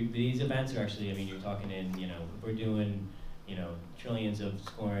 But these events are actually, you're talking in, if we're doing, trillions of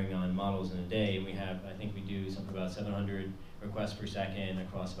scoring on models in a day, and I think we do something about 700 requests per second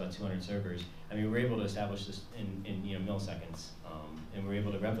across about 200 servers. We're able to establish this in milliseconds, and we're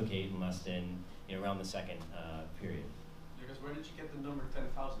able to replicate in less than, around the second period. Because where did you get the number 10,000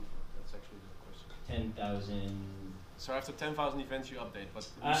 from? That's actually the question. 10,000. So after 10,000 events you update, but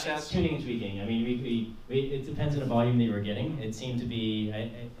it's tuning and tweaking. It depends on the volume that you were getting. It seemed to be,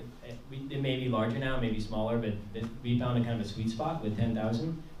 it may be larger now, maybe smaller, but we found a kind of a sweet spot with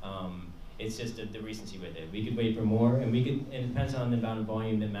 10,000. It's just the recency with it. We could wait for more, and it depends on the amount of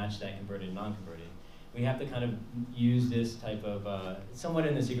volume that matched that converted and non-converted. We have to kind of use this type of, somewhat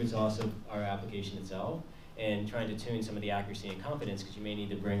in the secret sauce of our application itself, and trying to tune some of the accuracy and confidence, because you may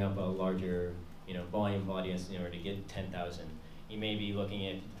need to bring up a larger volume of audience in order to get 10,000. You may be looking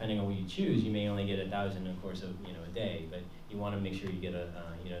at, depending on what you choose, you may only get 1,000 in the course of a day, but you want to make sure you get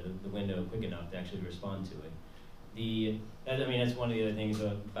the window quick enough to actually respond to it. That's one of the other things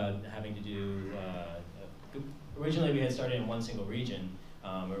about having to do. Originally, we had started in one single region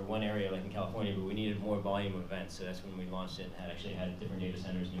or one area, like in California, but we needed more volume of events, so that's when we launched it. And actually had different data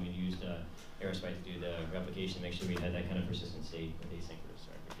centers, and we used Aerospike to do the replication, to make sure we had that kind of persistent state with asynchronous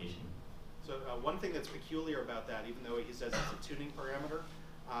replication. So one thing that's peculiar about that, even though he says it's a tuning parameter,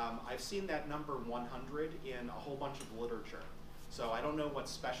 I've seen that number 100 in a whole bunch of literature. So I don't know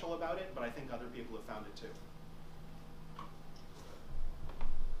what's special about it, but I think other people have found it too.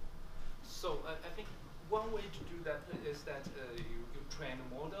 So I think one way to do that is that you train a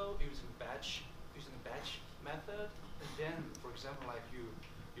model using batch method, and then, for example, like you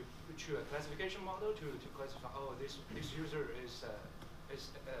choose a classification model to classify, this user is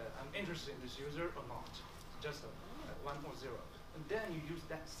I'm interested in this user or not, just 1 or 0. And then you use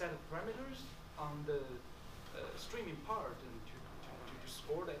that set of parameters on the streaming part and to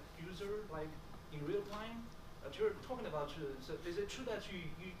score that user like in real time. You're talking about, so is it true that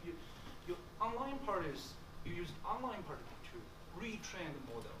your online part is, you use online part to retrain the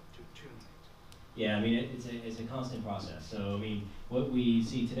model to tune it? Yeah, it's a constant process. So what we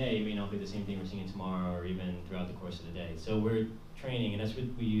see today may not be the same thing we're seeing tomorrow or even throughout the course of the day. So we're training, and that's what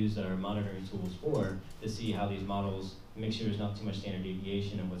we use our monitoring tools for, to see how these models, make sure there's not too much standard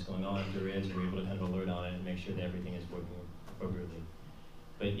deviation of what's going on. If there is, we're able to kind of alert on it and make sure that everything is working appropriately.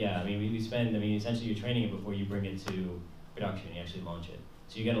 But yeah, we spend, essentially you're training it before you bring it to production, you actually launch it.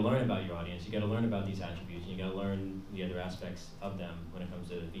 So you got to learn about your audience, you got to learn about these attributes, and you got to learn the other aspects of them when it comes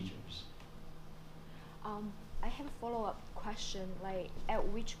to the features. I have a follow-up question, like at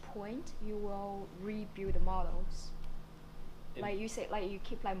which point you will rebuild the models? Like you say, like you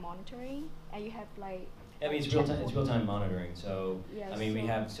keep monitoring, and you have I mean, it's real-time monitoring. So, Yeah, I mean, we so-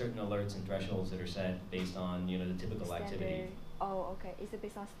 have certain alerts and thresholds that are set based on, you know, the typical activity. Oh, okay. Is it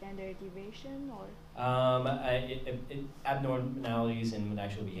based on standard deviation or? Abnormalities in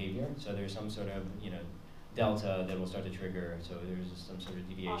actual behavior. So there's some sort of, you know, delta that will start to trigger. So there's some sort of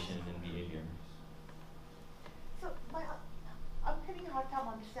deviation in behavior. So I'm having a hard time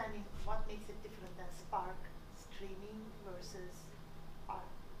understanding what makes it different than Spark streaming versus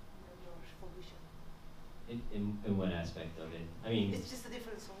your solution. In what aspect of it? I mean, It's just a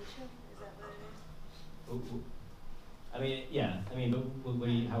different solution. Is that what it is? I mean, yeah. I mean, but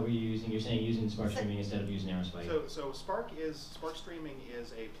how are you using? You're saying using Spark Streaming instead of using Aerospike. So Spark Streaming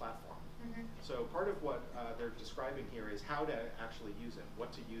is a platform. Mm-hmm. So part of what they're describing here is how to actually use it,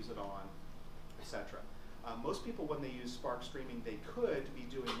 what to use it on, etc. Most people, when they use Spark Streaming, they could be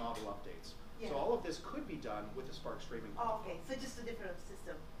doing model updates. Yeah. So all of this could be done with the Spark Streaming Oh, platform. okay. So just a different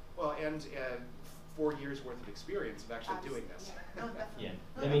system. Well, and 4 years worth of experience of actually doing this. Yeah. No, definitely. Yeah.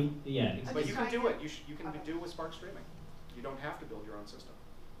 No, I mean, yeah. But you can do it. Okay. You can do it with Spark Streaming. You don't have to build your own system.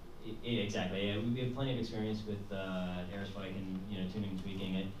 Yeah, exactly. Yeah, we have plenty of experience with Aerospike and, you know, tuning and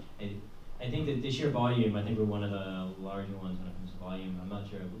tweaking. I think that the sheer volume, I think we're one of the larger ones when it comes to volume. I'm not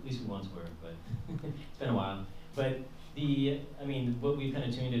sure, at least we once were, but it's been a while. But I mean, what we've kind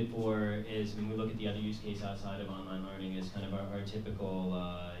of tuned it for is, when we look at the other use case outside of online learning, is kind of our typical,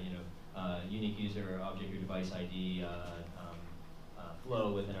 unique user object or device ID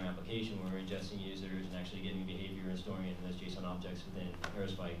flow within our application, where we're ingesting users and actually getting behavior and storing it in those JSON objects within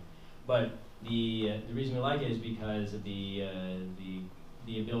Aerospike. But the reason we like it is because of the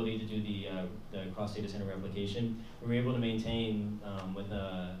ability to do the cross data center replication. We're able to maintain with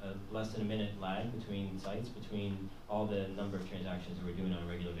a less than a minute lag between sites, between all the number of transactions that we're doing on a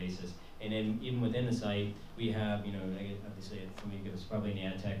regular basis. And then even within the site, we have, you know, obviously it's probably an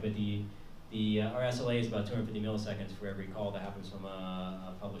ad tech, but our SLA is about 250 milliseconds for every call that happens from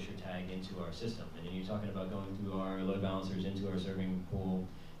a publisher tag into our system. And then you're talking about going through our load balancers into our serving pool,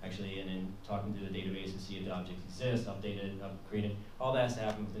 actually, and then talking to the database to see if the objects exist, update it, create it. All that has to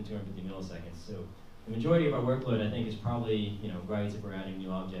happen within 250 milliseconds. So the majority of our workload, I think, is probably, you know, writes if we're adding new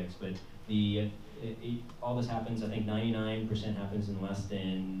objects. But all this happens, I think 99% happens in less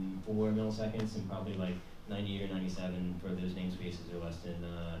than 4 milliseconds, and probably like 98 or 97 for those namespaces are less than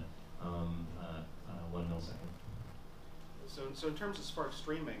 1 millisecond. So in terms of Spark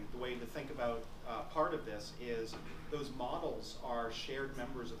Streaming, the way to think about part of this is those models are shared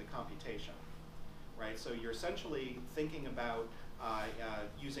members of the computation, right? So you're essentially thinking about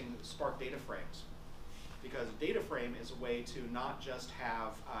using Spark data frames, because a data frame is a way to not just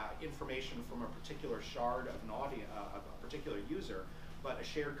have information from a particular shard of a particular user, but a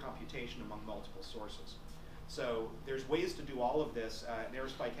shared computation among multiple sources. So there's ways to do all of this. And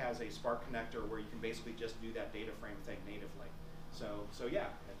Aerospike has a Spark connector where you can basically just do that data frame thing natively. So yeah,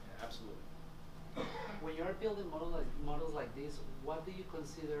 absolutely. When you're building models like this, what do you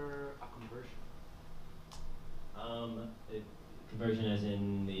consider a conversion? Conversion as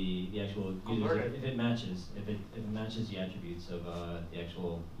in the actual users, if it matches the attributes of the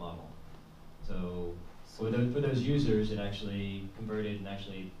actual model. So for those users, it actually converted and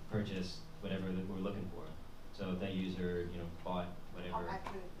actually purchased whatever that we're looking for. So if that user, you know, bought whatever.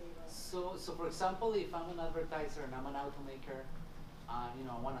 So for example, if I'm an advertiser and I'm an automaker, you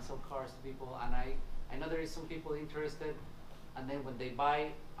know, I want to sell cars to people, and I know there is some people interested, and then when they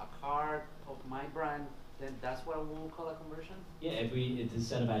buy a car of my brand, then that's what we'll call a conversion? Yeah, it's a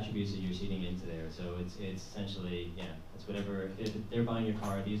set of attributes that you're seeding into there. So it's essentially, yeah, it's whatever, if they're buying your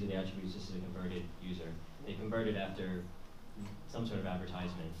car, these are the attributes just as a converted user. They converted after some sort of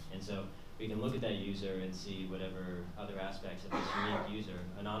advertisement. And so we can look at that user and see whatever other aspects of this unique user,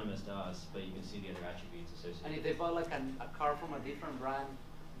 anonymous to us, but you can see the other attributes associated. And if they bought like a car from a different brand,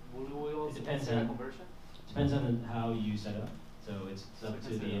 will we also consider a conversion? Depends on how you set it up. So it's up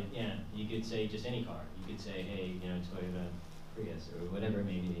to the, yeah, you could say just any car. You could say, hey, you know, Toyota Prius or whatever it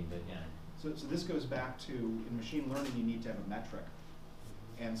may be, but yeah. So this goes back to, in machine learning, you need to have a metric.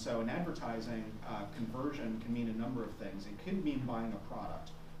 And so in advertising, conversion can mean a number of things. It could mean buying a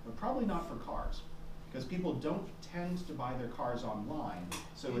product, but probably not for cars, because people don't tend to buy their cars online,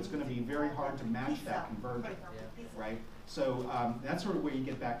 so it's going to be very hard to match that conversion, right? So that's sort of where you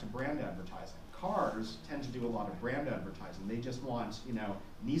get back to brand advertising. Cars tend to do a lot of brand advertising. They just want, you know,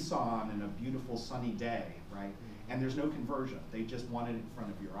 Nissan and a beautiful sunny day, right? And there's no conversion. They just want it in front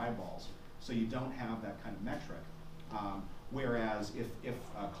of your eyeballs. So you don't have that kind of metric. Whereas if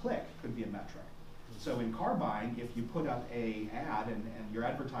a click could be a metric. So in car buying, if you put up a ad and your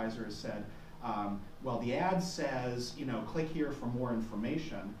advertiser has said, well, the ad says, you know, click here for more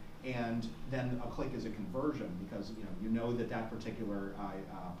information, And then a click is a conversion because you know that that particular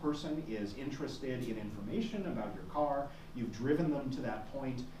person is interested in information about your car. You've driven them to that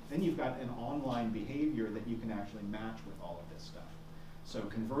point. Then you've got an online behavior that you can actually match with all of this stuff. So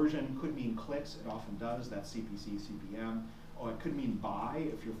conversion could mean clicks. It often does. That's CPC, CPM. Or it could mean buy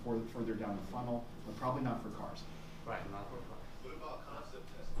if you're further down the funnel, but probably not for cars. Right, not for cars. What about concept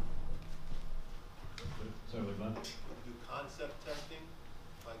testing? Sorry, what? Do concept testing?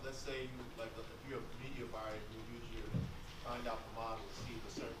 Like, let's say if you're a media buyer, you usually find out the model to see if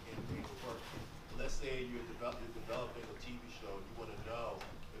a certain campaign will work. But let's say you're developing a TV show, you want to know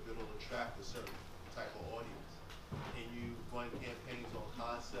if it'll attract a certain type of audience. And you run campaigns on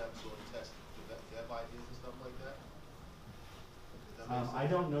concepts or testing, dev ideas and stuff like that? I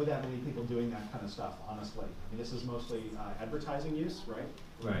don't know that many people doing that kind of stuff, honestly. I mean, this is mostly advertising use, right?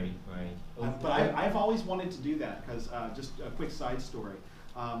 Right, right. But I've always wanted to do that because, just a quick side story.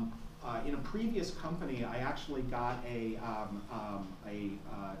 In a previous company, I actually got a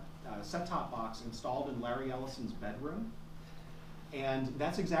set-top box installed in Larry Ellison's bedroom. And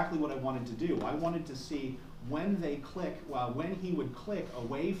that's exactly what I wanted to do. I wanted to see when they click, when he would click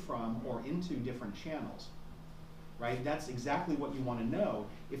away from or into different channels. Right? That's exactly what you want to know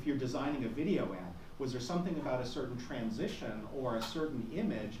if you're designing a video ad. Was there something about a certain transition or a certain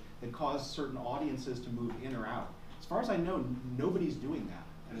image that caused certain audiences to move in or out? As far as I know, nobody's doing that,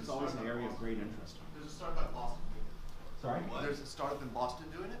 and it's always an area of great interest. There's a startup in Boston doing it. Sorry? What? There's a startup in Boston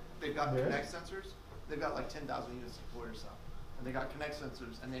doing it. They've got Connect sensors. They've got like 10,000 units deployed or so. And they got Connect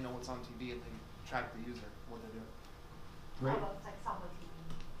sensors, and they know what's on TV, and they track the user, what they're doing. Great. It's like Summer TV.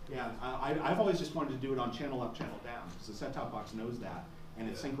 Yeah, I've always just wanted to do it on channel up, channel down, because the set-top box knows that, and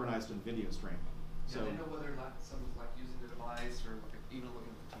it's synchronized in video stream. Yeah, they know whether or not someone's like using the device or like, even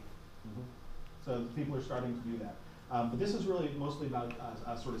looking at the TV. So people are starting to do that. But this is really mostly about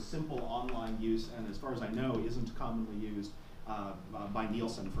a sort of simple online use, and as far as I know, isn't commonly used by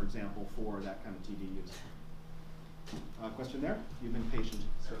Nielsen, for example, for that kind of TV use. Question there? You've been patient,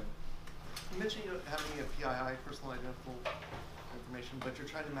 sir. You mentioned you don't have any PII, personal identifiable information, but you're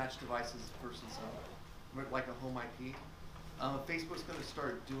trying to match devices versus like a home IP. Facebook's going to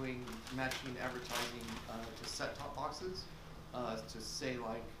start doing matching advertising to set-top boxes to say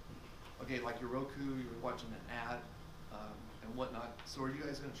like, okay, like your Roku, you're watching an ad and whatnot. So are you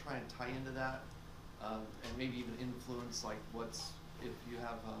guys going to try and tie into that and maybe even influence like if you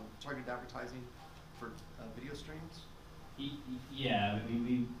have targeted advertising for video streams? Yeah,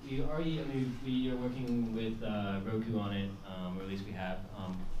 we are working with Roku on it, or at least we have.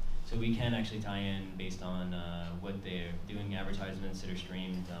 So we can actually tie in based on what they're doing, advertisements that are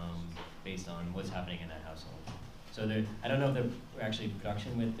streamed based on what's happening in that household. So I don't know if they're actually in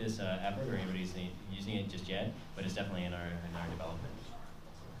production with this effort or anybody's using it just yet, but it's definitely in our development.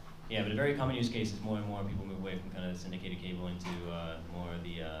 Yeah, but a very common use case is more and more people move away from kind of syndicated cable into more of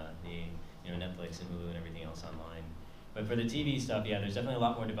the Netflix and Hulu and everything else online. But for the TV stuff, yeah, there's definitely a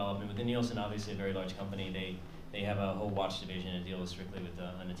lot more development. Within Nielsen, obviously a very large company, they have a whole watch division that deals strictly with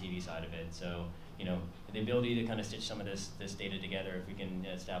on the TV side of it. So, the ability to kind of stitch some of this data together, if we can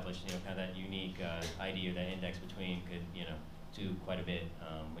establish, kind of that unique ID or that index between could, do quite a bit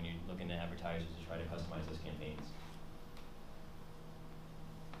when you're looking at advertisers to try to customize those campaigns.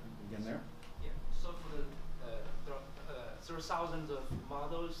 Again there? Yeah, so for there are thousands of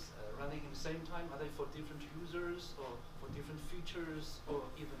models running at the same time. Are they for different users or for different features or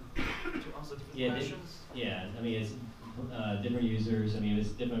even to answer different questions? I mean, it's different users. I mean, it's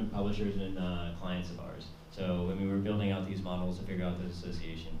different publishers and clients of ours. So when we were building out these models to figure out the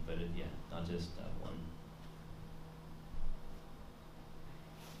association, but not just one.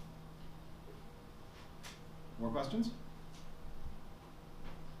 More questions?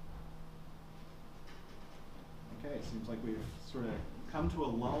 Okay, seems like we've sort of come to a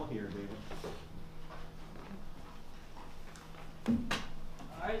lull here, David.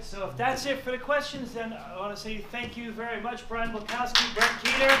 All right, so if that's it for the questions, then I want to say thank you very much, Brian Bulkowski, Brent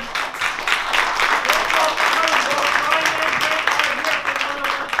Keator. Thank you all for coming. Brian and Brent are here for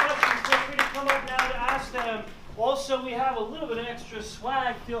one-on-one questions. Feel free to come up now to ask them. Also, we have a little bit of extra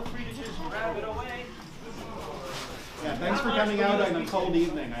swag. Feel free to just grab it away. Yeah, thanks for coming out on a cold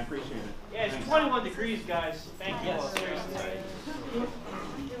evening. I appreciate it. Yeah, it's 21 degrees, guys. Thank you all. Seriously.